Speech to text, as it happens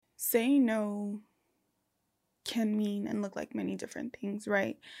Saying no can mean and look like many different things,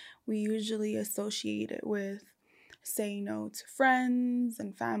 right? We usually associate it with saying no to friends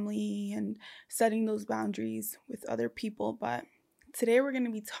and family and setting those boundaries with other people. But today we're going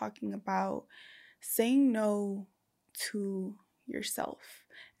to be talking about saying no to yourself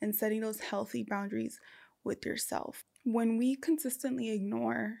and setting those healthy boundaries with yourself. When we consistently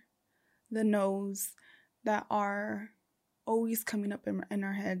ignore the no's that are always coming up in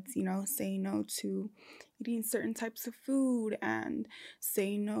our heads, saying no to eating certain types of food and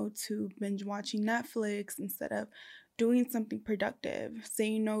saying no to binge watching Netflix instead of doing something productive,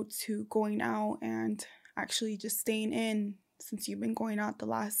 saying no to going out and actually just staying in since you've been going out the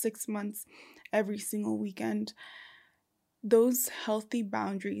last 6 months every single weekend. Those healthy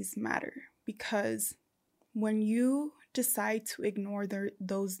boundaries matter because when you decide to ignore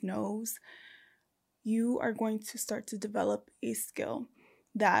those no's, you are going to start to develop a skill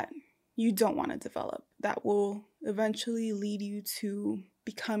that you don't want to develop, that will eventually lead you to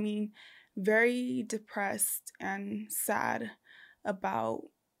becoming very depressed and sad about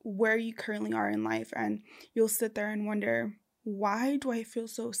where you currently are in life. And you'll sit there and wonder, why do I feel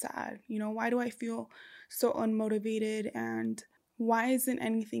so sad? Why do I feel so unmotivated? And why isn't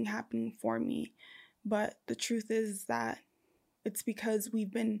anything happening for me? But the truth is that it's because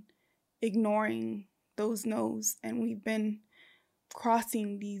we've been ignoring those no's and we've been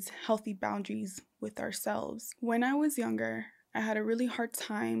crossing these healthy boundaries with ourselves. When I was younger, I had a really hard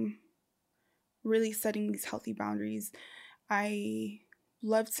time really setting these healthy boundaries. I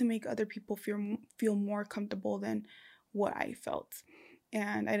loved to make other people feel more comfortable than what I felt.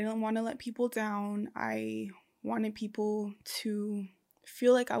 And I didn't want to let people down. I wanted people to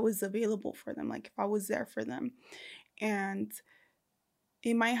feel like I was available for them, like if I was there for them. And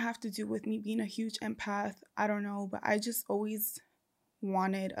it might have to do with me being a huge empath. I don't know, but I just always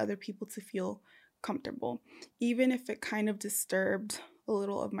wanted other people to feel comfortable, even if it kind of disturbed a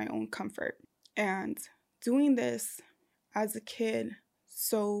little of my own comfort. And doing this as a kid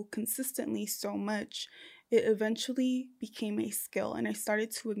so consistently, so much, it eventually became a skill, and I started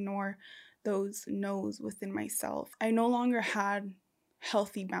to ignore those no's within myself. I no longer had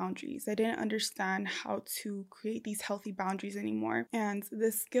healthy boundaries. I didn't understand how to create these healthy boundaries anymore. And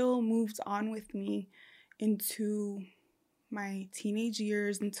this skill moved on with me into my teenage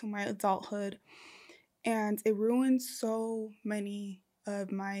years, into my adulthood. And it ruined so many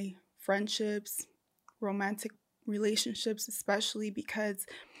of my friendships, romantic relationships, especially because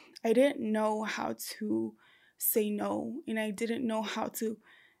I didn't know how to say no, and I didn't know how to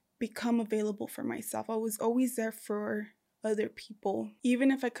become available for myself. I was always there for other people. Even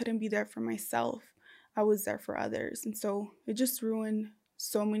if I couldn't be there for myself, I was there for others. And so it just ruined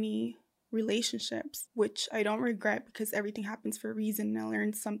so many relationships, which I don't regret because everything happens for a reason. And I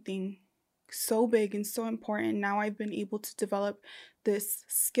learned something so big and so important. Now I've been able to develop this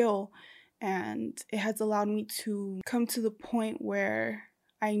skill, and it has allowed me to come to the point where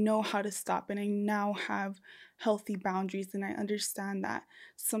I know how to stop, and I now have healthy boundaries, and I understand that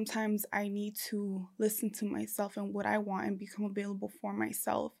sometimes I need to listen to myself and what I want and become available for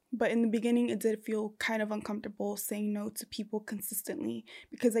myself. But in the beginning, it did feel kind of uncomfortable saying no to people consistently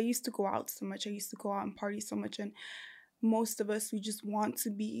because I used to go out so much. I used to go out and party so much, and most of us, we just want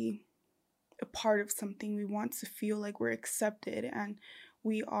to be a part of something. We want to feel like we're accepted and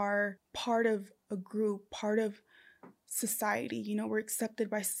we are part of a group, part of society. We're accepted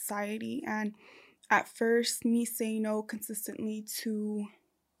by society. And at first, me saying no consistently to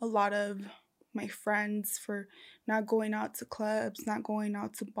a lot of my friends for not going out to clubs, not going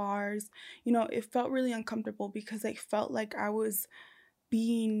out to bars, it felt really uncomfortable because I felt like I was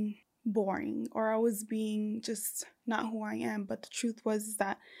being boring or I was being just not who I am. But the truth was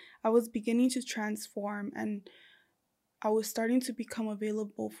that I was beginning to transform and I was starting to become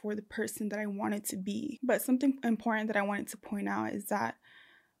available for the person that I wanted to be. But something important that I wanted to point out is that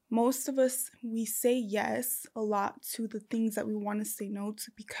most of us, we say yes a lot to the things that we want to say no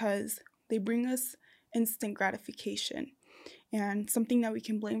to because they bring us instant gratification. And something that we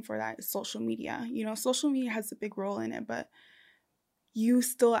can blame for that is social media. Social media has a big role in it, but you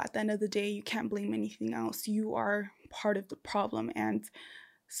still, at the end of the day, you can't blame anything else. You are part of the problem. And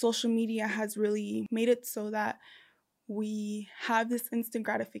social media has really made it so that we have this instant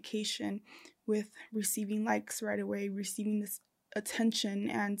gratification with receiving likes right away, receiving this attention.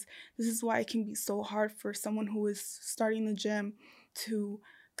 And this is why it can be so hard for someone who is starting the gym to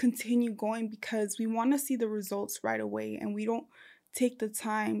continue going, because we want to see the results right away and we don't take the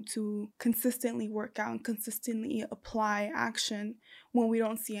time to consistently work out and consistently apply action when we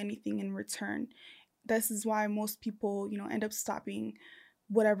don't see anything in return. This is why most people, end up stopping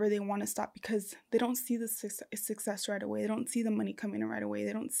whatever they want to stop because they don't see the success right away. They don't see the money coming in right away.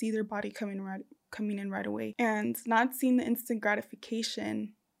 They don't see their body coming in right away. And not seeing the instant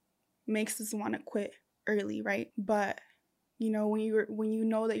gratification makes us want to quit early, right? But when you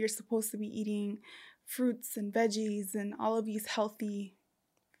know that you're supposed to be eating fruits and veggies and all of these healthy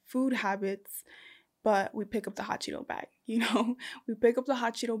food habits, but we pick up the hot Cheeto bag, we pick up the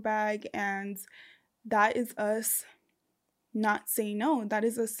hot Cheeto bag, and that is us not saying no. That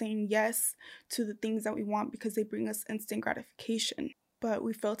is us saying yes to the things that we want because they bring us instant gratification. But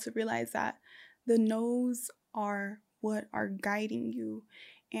we fail to realize that the no's are what are guiding you.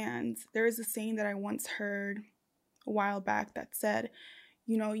 And there is a saying that I once heard a while back that said,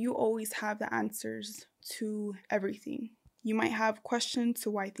 you always have the answers to everything. You might have questions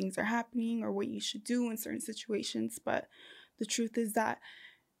to why things are happening or what you should do in certain situations, but the truth is that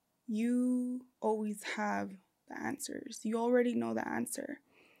you always have the answers. You already know the answer.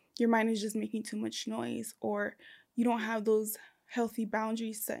 Your mind is just making too much noise, or you don't have those healthy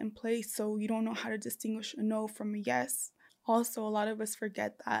boundaries set in place, so you don't know how to distinguish a no from a yes. Also, a lot of us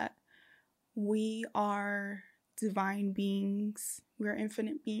forget that we are divine beings, we are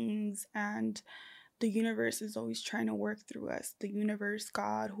infinite beings, and the universe is always trying to work through us. The universe,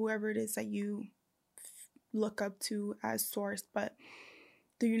 God, whoever it is that you look up to as source, but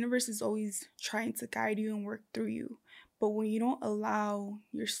the universe is always trying to guide you and work through you. But when you don't allow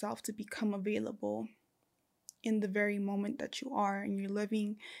yourself to become available in the very moment that you are, and you're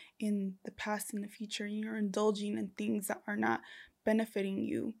living in the past and the future, and you're indulging in things that are not benefiting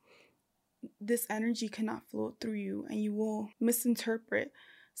you, this energy cannot flow through you, and you will misinterpret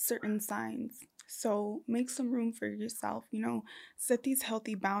certain signs. So make some room for yourself, set these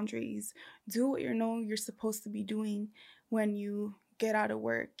healthy boundaries. Do what you're supposed to be doing when you get out of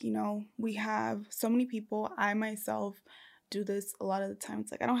work. We have so many people, I myself do this a lot of the time.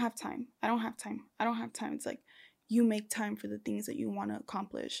 It's like, I don't have time. It's like, you make time for the things that you want to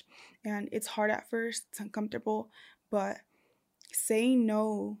accomplish. And it's hard at first, it's uncomfortable, but saying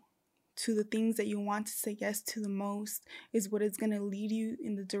no to the things that you want to say yes to the most is what is going to lead you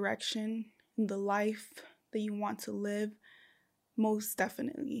in the direction, in the life that you want to live. Most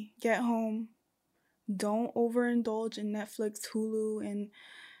definitely. Get home. Don't overindulge in Netflix, Hulu, and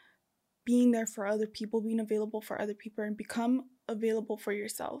being there for other people, being available for other people, and become available for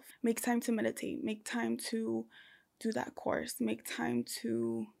yourself. Make time to meditate. Make time to do that course. Make time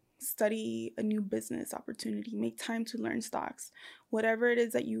to study a new business opportunity. Make time to learn stocks. Whatever it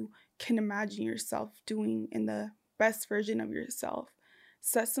is that you can imagine yourself doing in the best version of yourself.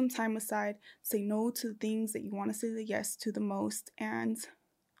 Set some time aside. Say no to the things that you want to say the yes to the most, and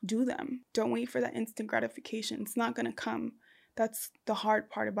do them. Don't wait for that instant gratification. It's not going to come. That's the hard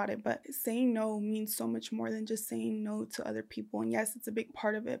part about it. But saying no means so much more than just saying no to other people. And yes, it's a big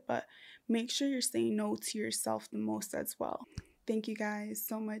part of it, but make sure you're saying no to yourself the most as well. Thank you guys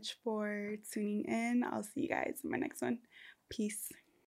so much for tuning in. I'll see you guys in my next one. Peace.